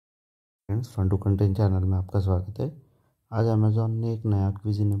Friends, fun to content channel में आपका स्वागत है। आज अमेज़ॉन ने एक नया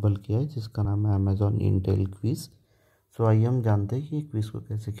क्विज़ इनेबल किया है जिसका नाम है अमेज़ॉन इंटेल क्विज़। सो आइए हम जानते हैं कि ये क्विज़ को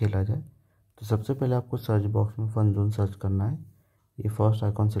कैसे खेला जाए। तो सबसे पहले आपको सर्च बॉक्स में फनजोन सर्च करना है। ये फर्स्ट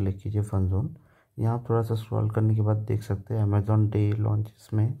आइकॉन सेलेक्ट कीजिए फनजोन। यहाँ आप थोड़ा सा स्क्रॉल करने के बाद देख सकते हैं अमेज़ॉन डे लॉन्च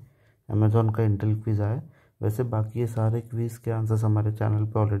में अमेज़ॉन का इंटेल क्विज़ आया। वैसे बाकी ये सारे क्विज़ के आंसर्स हमारे चैनल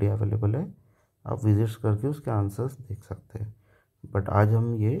पर ऑलरेडी अवेलेबल है, आप विजिट्स करके उसके आंसर्स देख सकते हैं। बट आज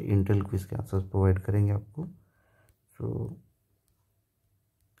हम ये इंटेल क्विज़ के आंसर्स प्रोवाइड करेंगे आपको। सो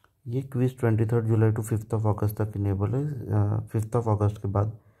ये क्विज़ 23 जुलाई टू 5 अगस्त तक इनेबल है। 5 अगस्त के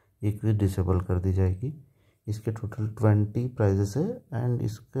बाद ये क्विज़ डिसेबल कर दी जाएगी। इसके टोटल 20 प्राइजेस है एंड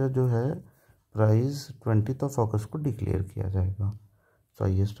इसका जो है प्राइज़ 20 अगस्त को डिक्लेयर किया जाएगा। तो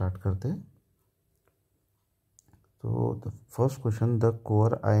आइए स्टार्ट करते हैं। तो the first question, the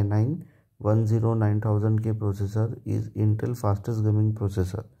core i9 109000 के processor is Intel fastest gaming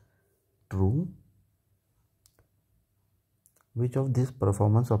processor, true? Which of these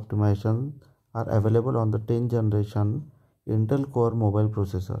performance optimizations are available on the 10th generation Intel Core mobile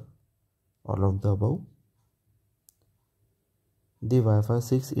processor? All of the above. The Wi-Fi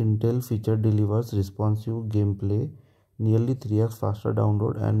 6 Intel feature delivers responsive gameplay, nearly 3x faster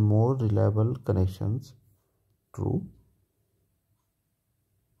download and more reliable connections, true?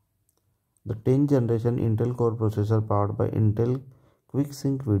 The 10th generation Intel Core processor powered by Intel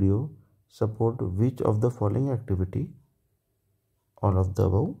QuickSync Video support which of the following activity? All of the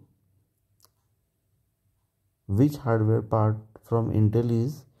above. Which hardware part from Intel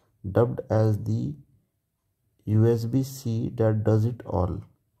is dubbed as the USB-C that does it all?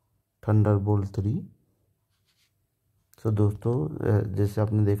 Thunderbolt 3. दोस्तों, जैसे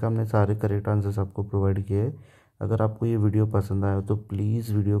आपने देखा हमने सारे correct answers आपको provide किए हैं। अगर आपको ये वीडियो पसंद आया तो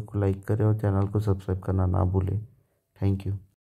प्लीज़ वीडियो को लाइक करें और चैनल को सब्सक्राइब करना ना भूलें। Thank you.